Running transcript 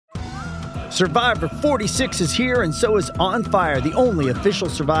Survivor 46 is here, and so is On Fire, the only official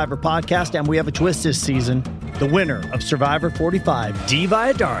Survivor podcast, and we have a twist this season. The winner of Survivor 45, Dee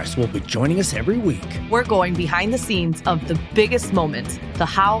Valladares, will be joining us every week. We're going behind the scenes of the biggest moments, the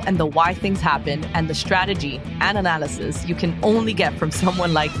how and the why things happen, and the strategy and analysis you can only get from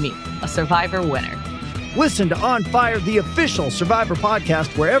someone like me, a Survivor winner. Listen to On Fire, the official Survivor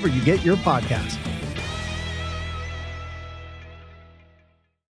podcast, wherever you get your podcasts.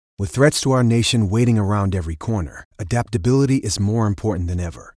 With threats to our nation waiting around every corner, adaptability is more important than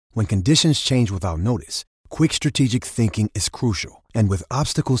ever. When conditions change without notice, quick strategic thinking is crucial. And with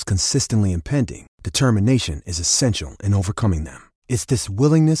obstacles consistently impending, determination is essential in overcoming them. It's this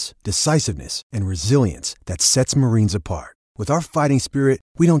willingness, decisiveness, and resilience that sets Marines apart. With our fighting spirit,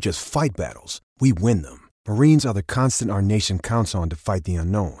 we don't just fight battles, we win them. Marines are the constant our nation counts on to fight the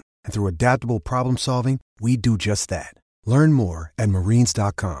unknown. And through adaptable problem solving, we do just that. Learn more at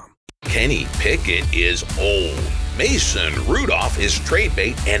marines.com. Kenny Pickett is old. Mason Rudolph is trade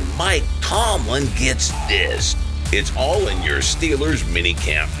bait, and Mike Tomlin gets this. It's all in your Steelers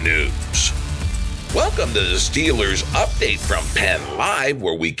minicamp news. Welcome to the Steelers update from Penn Live,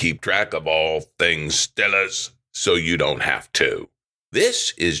 where we keep track of all things Steelers, so you don't have to.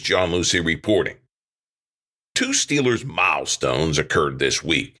 This is John Lucy reporting. 2 Steelers milestones occurred this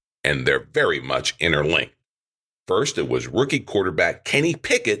week, and they're very much interlinked. First, it was rookie quarterback Kenny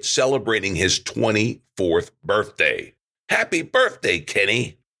Pickett celebrating his 24th birthday. Happy birthday,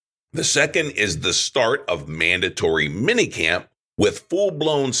 Kenny! The second is the start of mandatory minicamp, with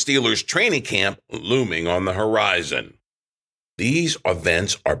full-blown Steelers training camp looming on the horizon. These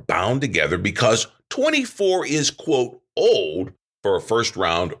events are bound together because 24 is, quote, old for a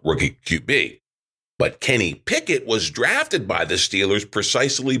first-round rookie QB. But Kenny Pickett was drafted by the Steelers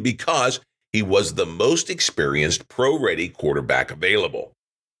precisely because he was the most experienced pro-ready quarterback available.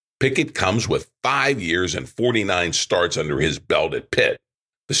 Pickett comes with 5 years and 49 starts under his belt at Pitt.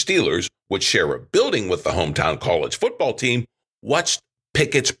 The Steelers, which share a building with the hometown college football team, watched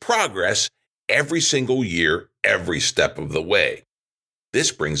Pickett's progress every single year, every step of the way.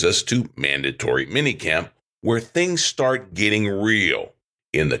 This brings us to mandatory minicamp, where things start getting real.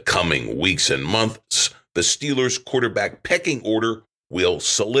 In the coming weeks and months, the Steelers' quarterback pecking order will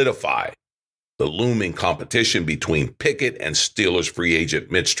solidify. The looming competition between Pickett and Steelers free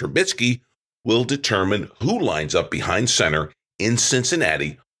agent Mitch Trubisky will determine who lines up behind center in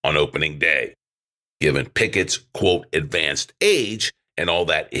Cincinnati on opening day. Given Pickett's, quote, advanced age and all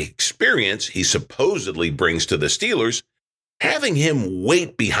that experience he supposedly brings to the Steelers, having him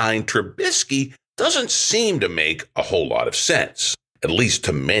wait behind Trubisky doesn't seem to make a whole lot of sense. At least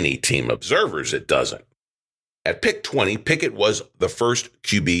to many team observers, it doesn't. At pick 20, Pickett was the first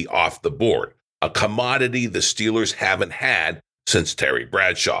QB off the board, a commodity the Steelers haven't had since Terry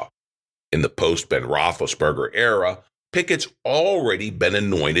Bradshaw. In the post-Ben Roethlisberger era, Pickett's already been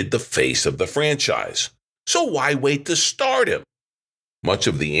anointed the face of the franchise. So why wait to start him? Much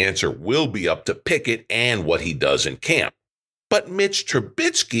of the answer will be up to Pickett and what he does in camp. But Mitch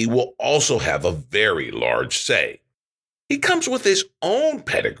Trubisky will also have a very large say. He comes with his own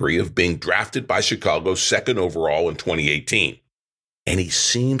pedigree of being drafted by Chicago 2nd overall in 2018. And he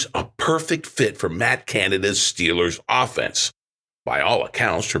seems a perfect fit for Matt Canada's Steelers offense. By all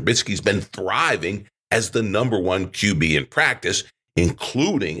accounts, Trubisky's been thriving as the number 1 QB in practice,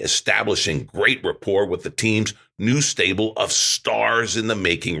 including establishing great rapport with the team's new stable of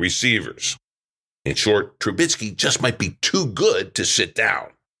stars-in-the-making receivers. In short, Trubisky just might be too good to sit down.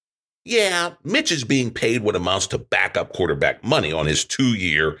 Yeah, Mitch is being paid what amounts to backup quarterback money on his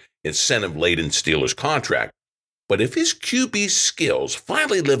 2-year incentive-laden Steelers contract. But if his QB skills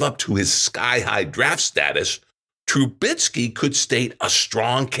finally live up to his sky-high draft status, Trubisky could state a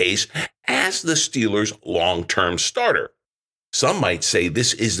strong case as the Steelers' long-term starter. Some might say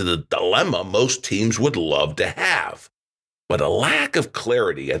this is the dilemma most teams would love to have. But a lack of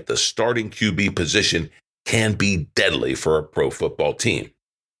clarity at the starting QB position can be deadly for a pro football team.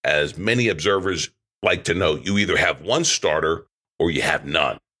 As many observers like to note, you either have one starter or you have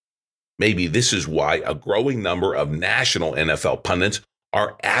none. Maybe this is why a growing number of national NFL pundits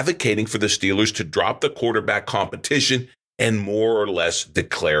are advocating for the Steelers to drop the quarterback competition and more or less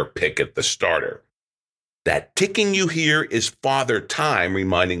declare Pickett the starter. That ticking you hear is Father Time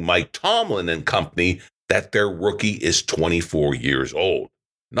reminding Mike Tomlin and company that their rookie is 24 years old.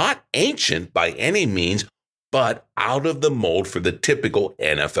 Not ancient by any means, but out of the mold for the typical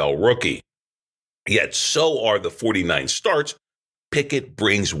NFL rookie. Yet so are the 49 starts Pickett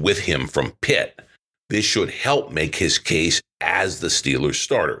brings with him from Pitt. This should help make his case as the Steelers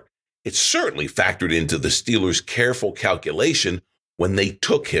starter. It's certainly factored into the Steelers' careful calculation when they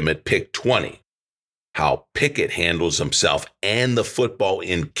took him at pick 20. How Pickett handles himself and the football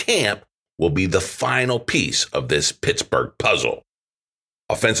in camp will be the final piece of this Pittsburgh puzzle.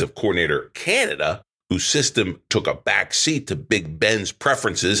 Offensive coordinator Canada, whose system took a back seat to Big Ben's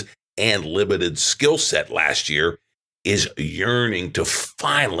preferences and limited skill set last year, is yearning to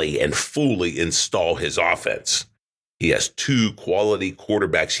finally and fully install his offense. He has two quality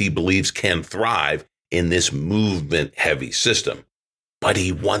quarterbacks he believes can thrive in this movement-heavy system. But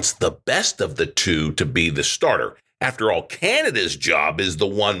he wants the best of the two to be the starter. After all, Canada's job is the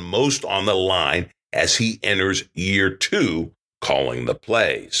one most on the line as he enters year 2, calling the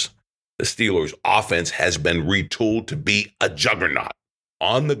plays. The Steelers' offense has been retooled to be a juggernaut,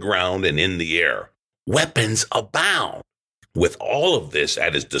 on the ground and in the air. Weapons abound. With all of this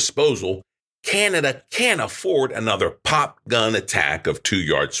at his disposal, Canada can't afford another pop gun attack of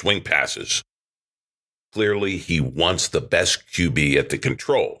 2-yard swing passes. Clearly, he wants the best QB at the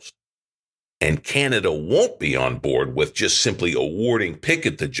controls. And Canada won't be on board with just simply awarding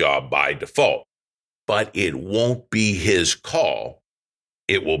Pickett the job by default. But it won't be his call.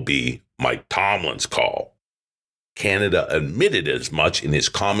 It will be Mike Tomlin's call. Canada admitted as much in his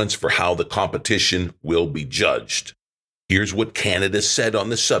comments for how the competition will be judged. Here's what Canada said on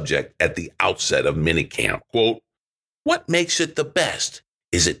the subject at the outset of minicamp. Quote, "What makes it the best?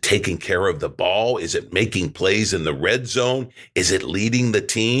 Is it taking care of the ball? Is it making plays in the red zone? Is it leading the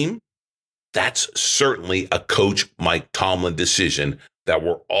team?" That's certainly a Coach Mike Tomlin decision that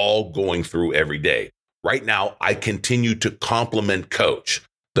we're all going through every day. Right now, I continue to compliment Coach.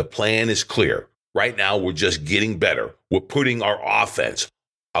 The plan is clear. Right now, we're just getting better. We're putting our offense,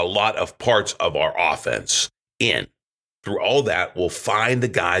 a lot of parts of our offense, in. Through all that, we'll find the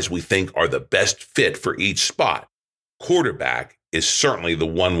guys we think are the best fit for each spot. Quarterback is certainly the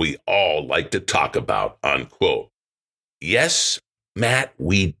one we all like to talk about, unquote. Yes, Matt,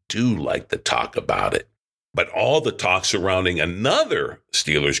 we do like to talk about it. But all the talk surrounding another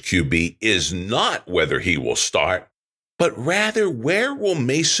Steelers QB is not whether he will start, but rather where will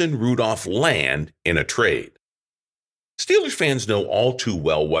Mason Rudolph land in a trade. Steelers fans know all too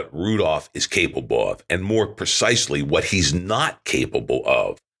well what Rudolph is capable of, and more precisely what he's not capable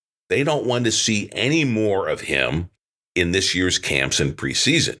of. They don't want to see any more of him in this year's camps and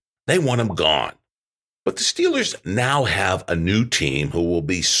preseason. They want him gone. But the Steelers now have a new team who will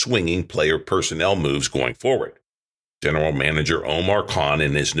be swinging player personnel moves going forward. General Manager Omar Khan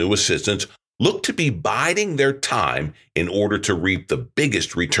and his new assistants look to be biding their time in order to reap the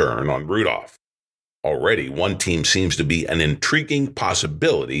biggest return on Rudolph. Already, one team seems to be an intriguing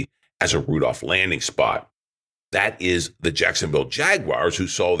possibility as a Rudolph landing spot. That is the Jacksonville Jaguars, who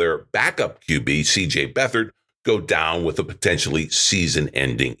saw their backup QB, C.J. Beathard, go down with a potentially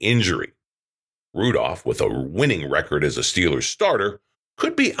season-ending injury. Rudolph, with a winning record as a Steelers starter,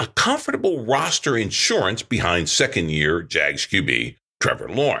 could be a comfortable roster insurance behind second-year Jags QB Trevor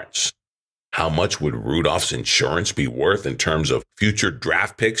Lawrence. How much would Rudolph's insurance be worth in terms of future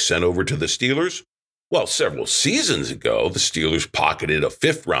draft picks sent over to the Steelers? Well, several seasons ago, the Steelers pocketed a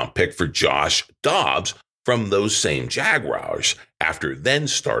 5th-round pick for Josh Dobbs from those same Jaguars after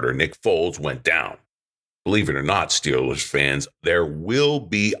then-starter Nick Foles went down. Believe it or not, Steelers fans, there will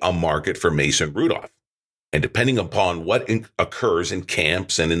be a market for Mason Rudolph. And depending upon what occurs in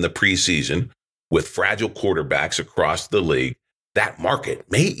camps and in the preseason, with fragile quarterbacks across the league, that market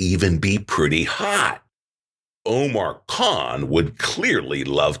may even be pretty hot. Omar Khan would clearly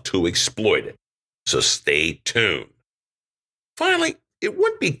love to exploit it. So stay tuned. Finally, it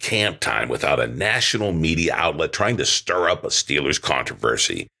wouldn't be camp time without a national media outlet trying to stir up a Steelers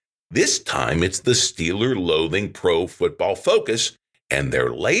controversy. This time, it's the Steeler-loathing Pro Football Focus, and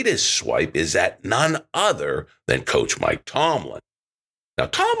their latest swipe is at none other than Coach Mike Tomlin. Now,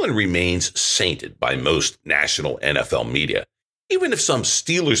 Tomlin remains sainted by most national NFL media, even if some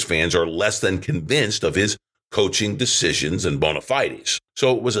Steelers fans are less than convinced of his coaching decisions and bona fides.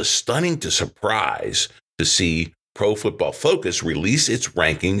 So it was a stunning surprise to see Pro Football Focus release its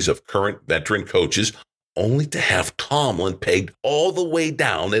rankings of current veteran coaches, only to have Tomlin pegged all the way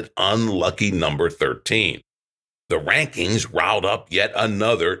down at unlucky number 13. The rankings riled up yet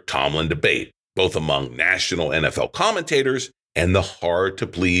another Tomlin debate, both among national NFL commentators and the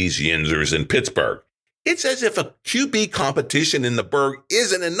hard-to-please Yinzers in Pittsburgh. It's as if a QB competition in the Burgh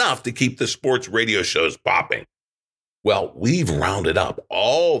isn't enough to keep the sports radio shows popping. Well, we've rounded up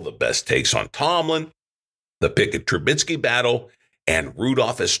all the best takes on Tomlin, the Pickett-Trubisky battle, and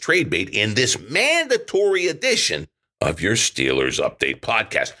Rudolph as trade bait in this mandatory edition of your Steelers Update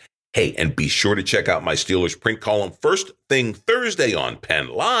podcast. Hey, and be sure to check out my Steelers print column first thing Thursday on Penn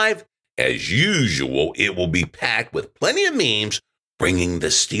Live. As usual, it will be packed with plenty of memes bringing the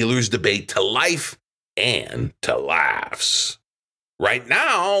Steelers debate to life and to laughs. Right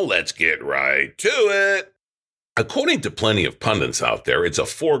now, let's get right to it. According to plenty of pundits out there, it's a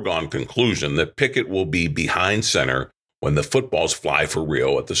foregone conclusion that Pickett will be behind center when the footballs fly for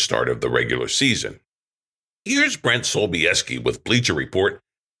real at the start of the regular season. Here's Brent Sobieski with Bleacher Report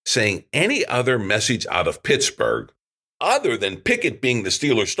saying any other message out of Pittsburgh, other than Pickett being the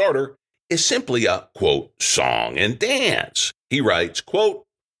Steelers starter, is simply a, quote, song and dance. He writes, quote,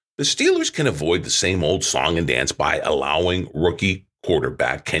 the Steelers can avoid the same old song and dance by allowing rookie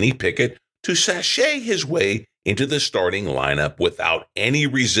quarterback Kenny Pickett to sashay his way into the starting lineup without any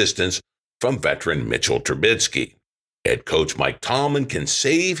resistance from veteran Mitchell Trubisky. Head coach Mike Tomlin can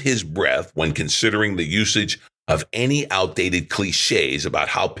save his breath when considering the usage of any outdated cliches about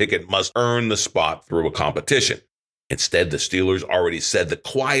how Pickett must earn the spot through a competition. Instead, the Steelers already said the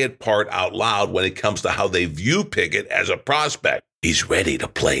quiet part out loud when it comes to how they view Pickett as a prospect. He's ready to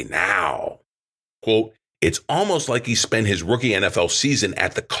play now. Quote, it's almost like he spent his rookie NFL season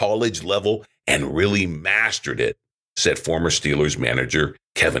at the college level and really mastered it, said former Steelers manager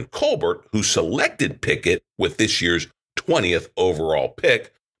Kevin Colbert, who selected Pickett with this year's 20th overall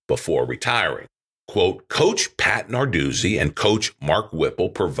pick before retiring. Quote, Coach Pat Narduzzi and Coach Mark Whipple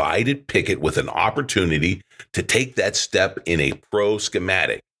provided Pickett with an opportunity to take that step in a pro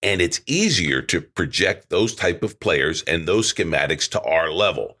schematic, and it's easier to project those type of players and those schematics to our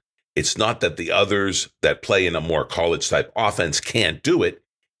level. It's not that the others that play in a more college-type offense can't do it.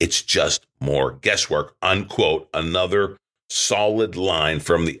 It's just more guesswork, unquote. Another solid line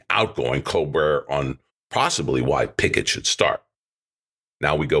from the outgoing Colbert on possibly why Pickett should start.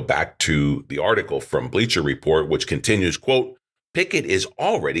 Now we go back to the article from Bleacher Report, which continues, quote, Pickett is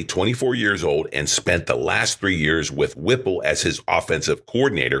already 24 years old and spent the last 3 years with Whipple as his offensive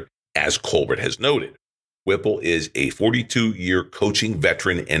coordinator, as Colbert has noted. Whipple is a 42-year coaching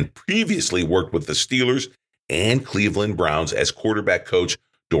veteran and previously worked with the Steelers and Cleveland Browns as quarterback coach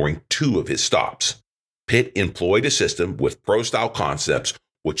during 2 of his stops. Pitt employed a system with pro-style concepts,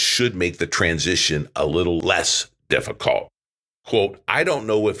 which should make the transition a little less difficult. Quote, I don't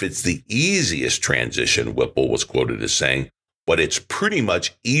know if it's the easiest transition, Whipple was quoted as saying, but it's pretty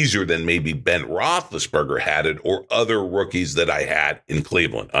much easier than maybe Ben Roethlisberger had it or other rookies that I had in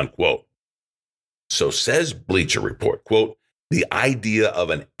Cleveland, unquote. So says Bleacher Report, quote, the idea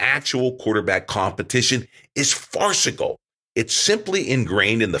of an actual quarterback competition is farcical. It's simply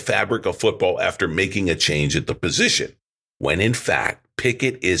ingrained in the fabric of football after making a change at the position, when in fact,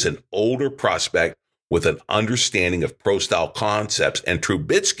 Pickett is an older prospect with an understanding of pro-style concepts, and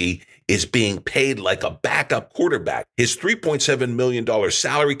Trubisky is being paid like a backup quarterback. His $3.7 million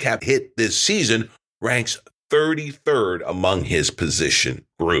salary cap hit this season ranks 33rd among his position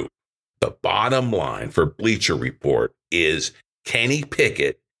group. The bottom line for Bleacher Report is Kenny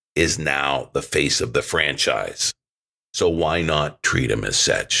Pickett is now the face of the franchise. So why not treat him as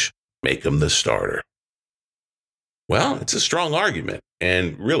such? Make him the starter. Well, it's a strong argument.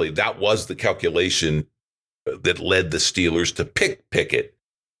 And really, that was the calculation that led the Steelers to pick Pickett,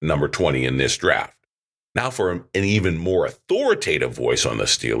 number 20 in this draft. Now for an even more authoritative voice on the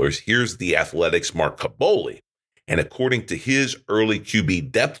Steelers, here's the Athletic's Mark Kaboly. And according to his early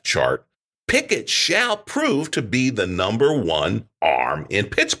QB depth chart, Pickett shall prove to be the number 1 arm in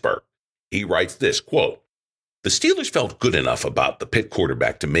Pittsburgh. He writes this, quote, the Steelers felt good enough about the Pitt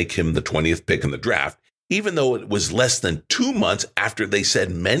quarterback to make him the 20th pick in the draft, even though it was less than 2 months after they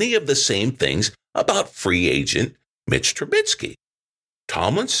said many of the same things about free agent Mitch Trubisky.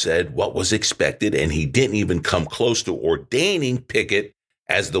 Tomlin said what was expected, and he didn't even come close to ordaining Pickett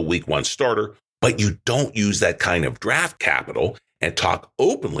as the Week 1 starter, but you don't use that kind of draft capital and talk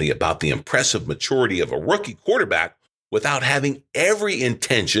openly about the impressive maturity of a rookie quarterback without having every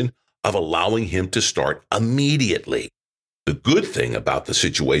intention of allowing him to start immediately. The good thing about the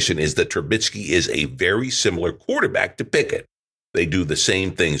situation is that Trubisky is a very similar quarterback to Pickett. They do the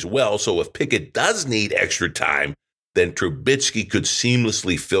same things well, so if Pickett does need extra time, then Trubisky could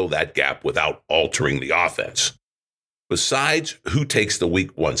seamlessly fill that gap without altering the offense. Besides who takes the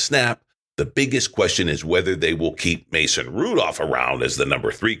Week 1 snap, the biggest question is whether they will keep Mason Rudolph around as the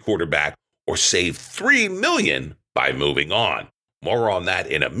number 3 quarterback or save $3 million by moving on. More on that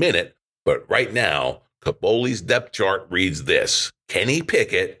in a minute, but right now, Kaboly's depth chart reads this: Kenny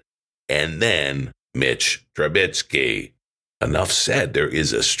Pickett and then Mitch Trubisky. Enough said, there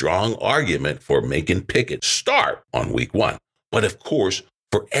is a strong argument for making Pickett start on Week 1. But of course,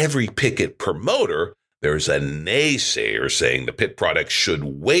 for every Pickett promoter, there's a naysayer saying the Pitt product should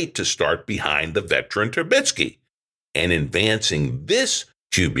wait to start behind the veteran Trubisky. And advancing this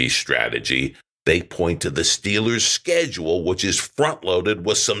QB strategy, They point to the Steelers' schedule, which is front-loaded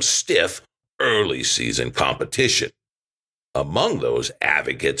with some stiff early season competition. Among those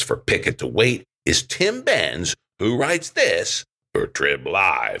advocates for Pickett to wait is Tim Benz, who writes this for Trib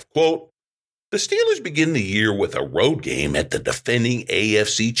Live. Quote, the Steelers begin the year with a road game at the defending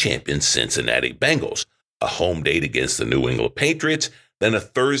AFC champion Cincinnati Bengals, a home date against the New England Patriots, then a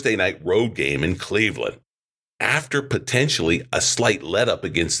Thursday night road game in Cleveland. After potentially a slight let-up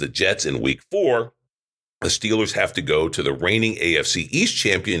against the Jets in Week 4, the Steelers have to go to the reigning AFC East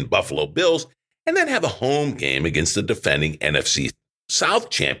champion Buffalo Bills and then have a home game against the defending NFC South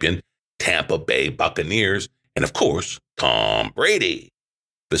champion Tampa Bay Buccaneers and, of course, Tom Brady.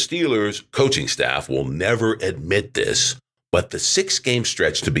 The Steelers' coaching staff will never admit this, but the 6-game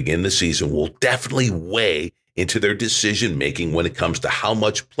stretch to begin the season will definitely weigh into their decision-making when it comes to how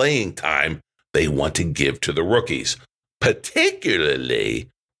much playing time they want to give to the rookies, particularly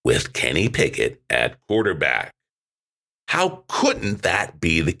with Kenny Pickett at quarterback. How couldn't that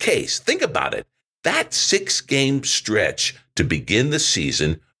be the case? Think about it. That 6-game stretch to begin the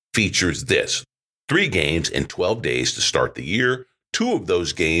season features this: 3 games in 12 days to start the year. 2 of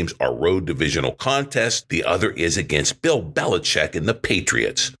those games are road divisional contests. The other is against Bill Belichick and the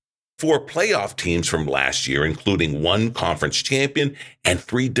Patriots. 4 playoff teams from last year, including 1 conference champion and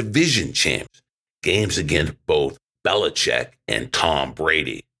 3 division champs. Games against both Belichick and Tom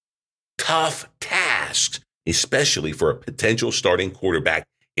Brady. Tough tasks, especially for a potential starting quarterback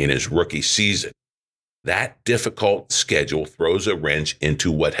in his rookie season. That difficult schedule throws a wrench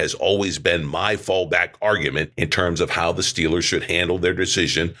into what has always been my fallback argument in terms of how the Steelers should handle their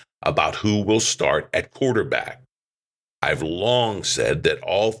decision about who will start at quarterback. I've long said that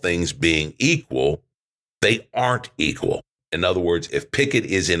all things being equal, they aren't equal. In other words, if Pickett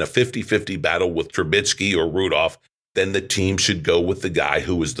is in a 50-50 battle with Trubisky or Rudolph, then the team should go with the guy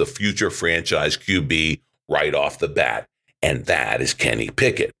who is the future franchise QB right off the bat, and that is Kenny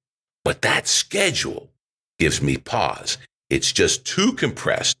Pickett. But that schedule gives me pause. It's just too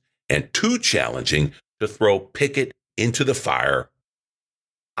compressed and too challenging to throw Pickett into the fire.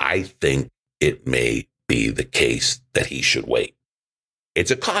 I think it may be the case that he should wait.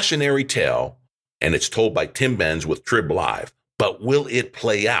 It's a cautionary tale, and it's told by Tim Benz with Trib Live. But will it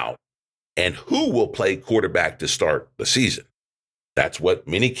play out? And who will play quarterback to start the season? That's what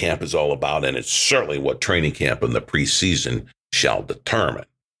minicamp is all about, and it's certainly what training camp and the preseason shall determine.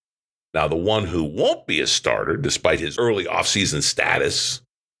 Now, the one who won't be a starter, despite his early offseason status,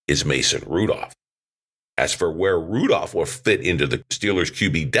 is Mason Rudolph. As for where Rudolph will fit into the Steelers'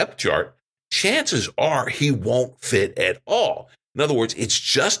 QB depth chart, chances are he won't fit at all. In other words, it's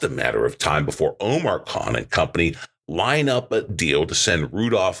just a matter of time before Omar Khan and company line up a deal to send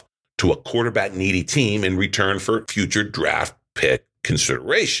Rudolph to a quarterback-needy team in return for future draft pick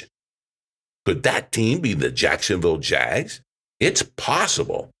consideration. Could that team be the Jacksonville Jags? It's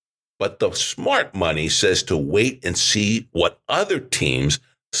possible. But the smart money says to wait and see what other teams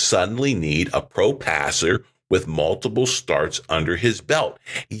suddenly need a pro passer with multiple starts under his belt.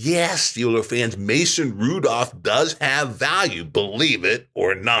 Yes, Steeler fans, Mason Rudolph does have value, believe it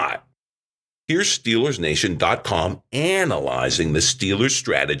or not. Here's SteelersNation.com analyzing the Steelers'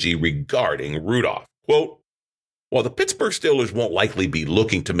 strategy regarding Rudolph. Quote, while the Pittsburgh Steelers won't likely be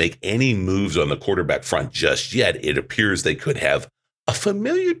looking to make any moves on the quarterback front just yet, it appears they could have a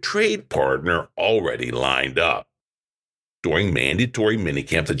familiar trade partner already lined up. During mandatory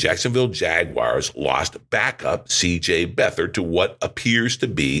minicamp, the Jacksonville Jaguars lost backup C.J. Beathard to what appears to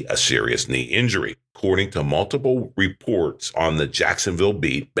be a serious knee injury. According to multiple reports on the Jacksonville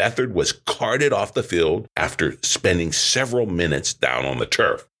beat, Beathard was carted off the field after spending several minutes down on the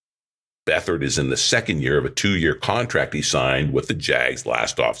turf. Beathard is in the second year of a 2-year contract he signed with the Jags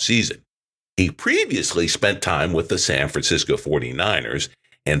last offseason. He previously spent time with the San Francisco 49ers,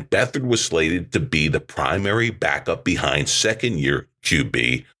 and Beathard was slated to be the primary backup behind second-year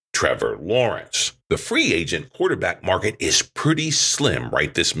QB Trevor Lawrence. The free agent quarterback market is pretty slim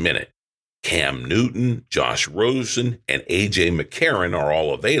right this minute. Cam Newton, Josh Rosen, and A.J. McCarron are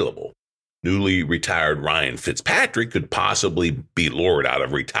all available. Newly retired Ryan Fitzpatrick could possibly be lured out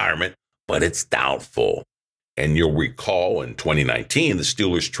of retirement, but it's doubtful. And you'll recall in 2019, the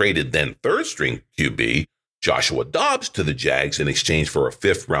Steelers traded then third-string QB Joshua Dobbs to the Jags in exchange for a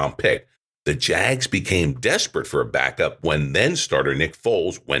 5th-round pick. The Jags became desperate for a backup when then-starter Nick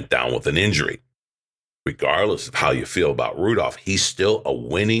Foles went down with an injury. Regardless of how you feel about Rudolph, he's still a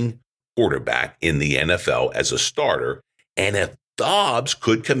winning quarterback in the NFL as a starter, and if Dobbs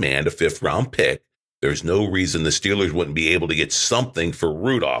could command a 5th-round pick, there's no reason the Steelers wouldn't be able to get something for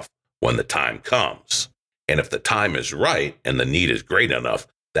Rudolph when the time comes. And if the time is right and the need is great enough,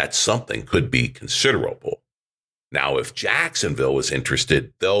 that something could be considerable. Now, if Jacksonville is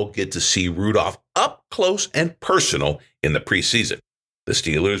interested, they'll get to see Rudolph up close and personal in the preseason. The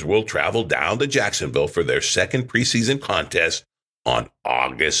Steelers will travel down to Jacksonville for their second preseason contest on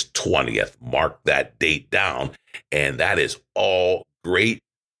August 20th. Mark that date down. And that is all great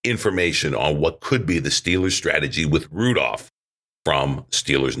information on what could be the Steelers strategy with Rudolph from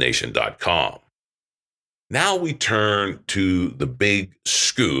SteelersNation.com. Now we turn to the big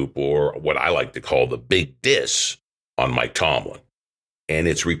scoop, or what I like to call the big diss, on Mike Tomlin. And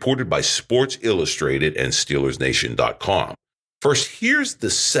it's reported by Sports Illustrated and SteelersNation.com. First, here's the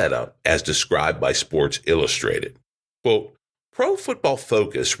setup as described by Sports Illustrated. Quote, Pro Football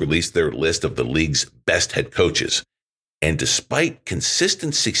Focus released their list of the league's best head coaches. And despite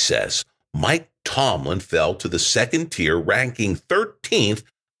consistent success, Mike Tomlin fell to the second tier, ranking 13th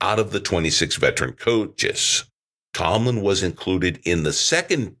out of the 26 veteran coaches. Tomlin was included in the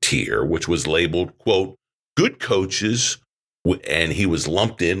second tier, which was labeled, quote, good coaches, and he was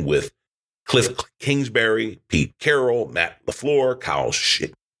lumped in with Cliff Kingsbury, Pete Carroll, Matt LaFleur, Kyle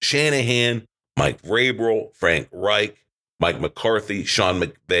Shanahan, Mike Vrabel, Frank Reich, Mike McCarthy, Sean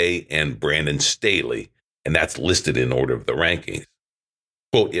McVay, and Brandon Staley. And that's listed in order of the rankings.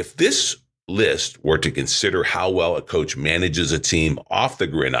 Quote, if this list were to consider how well a coach manages a team off the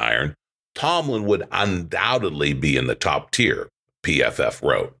gridiron, Tomlin would undoubtedly be in the top tier, PFF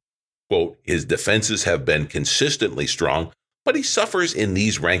wrote. Quote, his defenses have been consistently strong, but he suffers in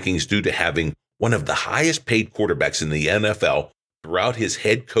these rankings due to having one of the highest paid quarterbacks in the NFL throughout his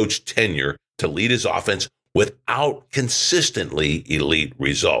head coach tenure to lead his offense without consistently elite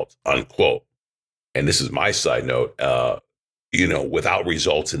results, unquote. And this is my side note, without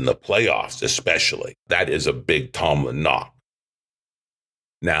results in the playoffs, especially. That is a big Tomlin knock.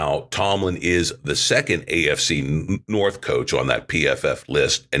 Now, Tomlin is the second AFC North coach on that PFF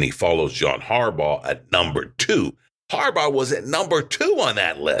list, and he follows John Harbaugh at number 2. Harbaugh was at number 2 on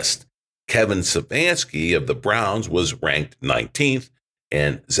that list. Kevin Stefanski of the Browns was ranked 19th,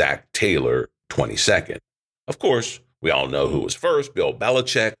 and Zach Taylor 22nd. Of course, we all know who was first, Bill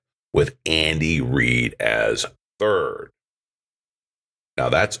Belichick, with Andy Reid as third. Now,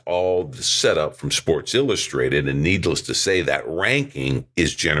 that's all the setup from Sports Illustrated, and needless to say, that ranking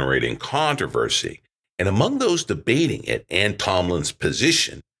is generating controversy. And among those debating it and Tomlin's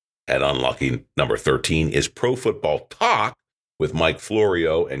position at unlucky number 13 is Pro Football Talk with Mike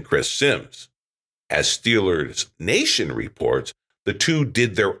Florio and Chris Sims. As Steelers Nation reports, the two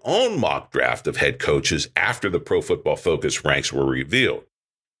did their own mock draft of head coaches after the Pro Football Focus ranks were revealed.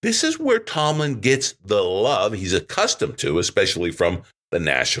 This is where Tomlin gets the love he's accustomed to, especially from the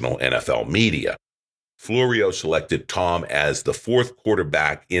national NFL media. Florio selected Tom as the fourth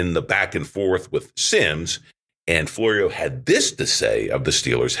quarterback in the back and forth with Sims, and Florio had this to say of the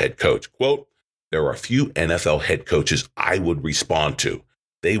Steelers head coach, quote, there are a few NFL head coaches I would respond to.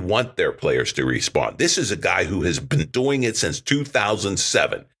 They want their players to respond. This is a guy who has been doing it since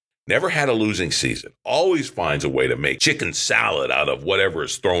 2007. Never had a losing season. Always finds a way to make chicken salad out of whatever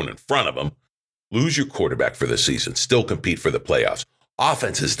is thrown in front of him. Lose your quarterback for the season. Still compete for the playoffs.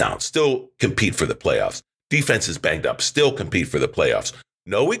 Offense is down. Still compete for the playoffs. Defense is banged up. Still compete for the playoffs.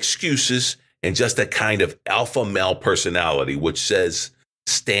 No excuses, and just a kind of alpha male personality which says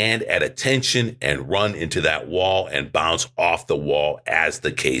stand at attention and run into that wall and bounce off the wall as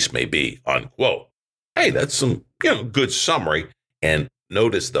the case may be, unquote. Hey, that's some good summary. And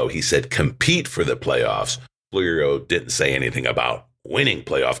notice, though, he said compete for the playoffs. Florio didn't say anything about winning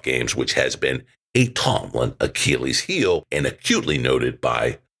playoff games, which has been a Tomlin Achilles heel and acutely noted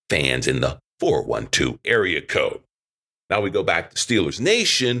by fans in the 412 area code. Now we go back to Steelers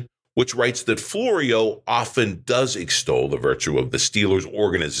Nation, which writes that Florio often does extol the virtue of the Steelers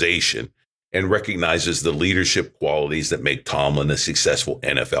organization and recognizes the leadership qualities that make Tomlin a successful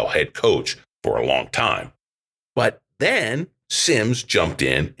NFL head coach for a long time. But then Sims jumped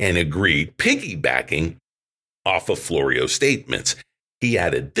in and agreed, piggybacking off of Florio's statements. He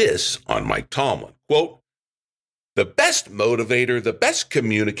added this on Mike Tomlin, quote, the best motivator, the best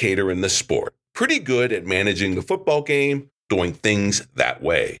communicator in the sport, pretty good at managing the football game, doing things that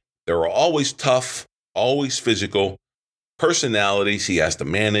way. There are always tough, always physical personalities he has to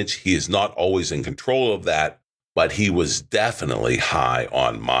manage. He is not always in control of that, but he was definitely high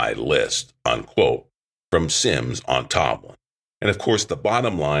on my list, unquote, from Sims on Tomlin. And of course, the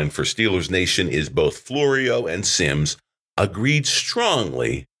bottom line for Steelers Nation is both Florio and Sims agreed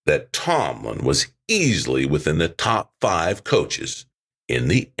strongly that Tomlin was easily within the top 5 coaches in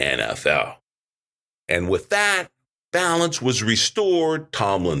the NFL. And with that, balance was restored,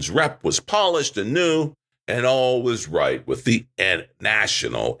 Tomlin's rep was polished anew, and always right with the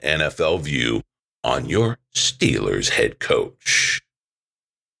national NFL view on your Steelers head coach.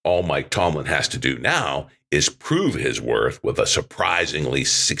 All Mike Tomlin has to do now is prove his worth with a surprisingly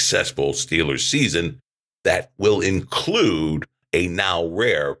successful Steelers season that will include a now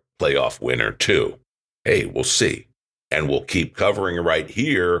rare playoff winner too. Hey, we'll see. And we'll keep covering right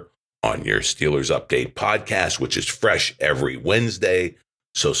here on your Steelers Update podcast, which is fresh every Wednesday.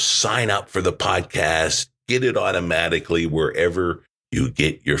 So sign up for the podcast, get it automatically wherever you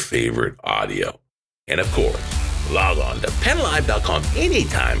get your favorite audio. And of course, log on to PennLive.com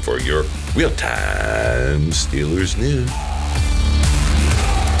anytime for your real-time Steelers news.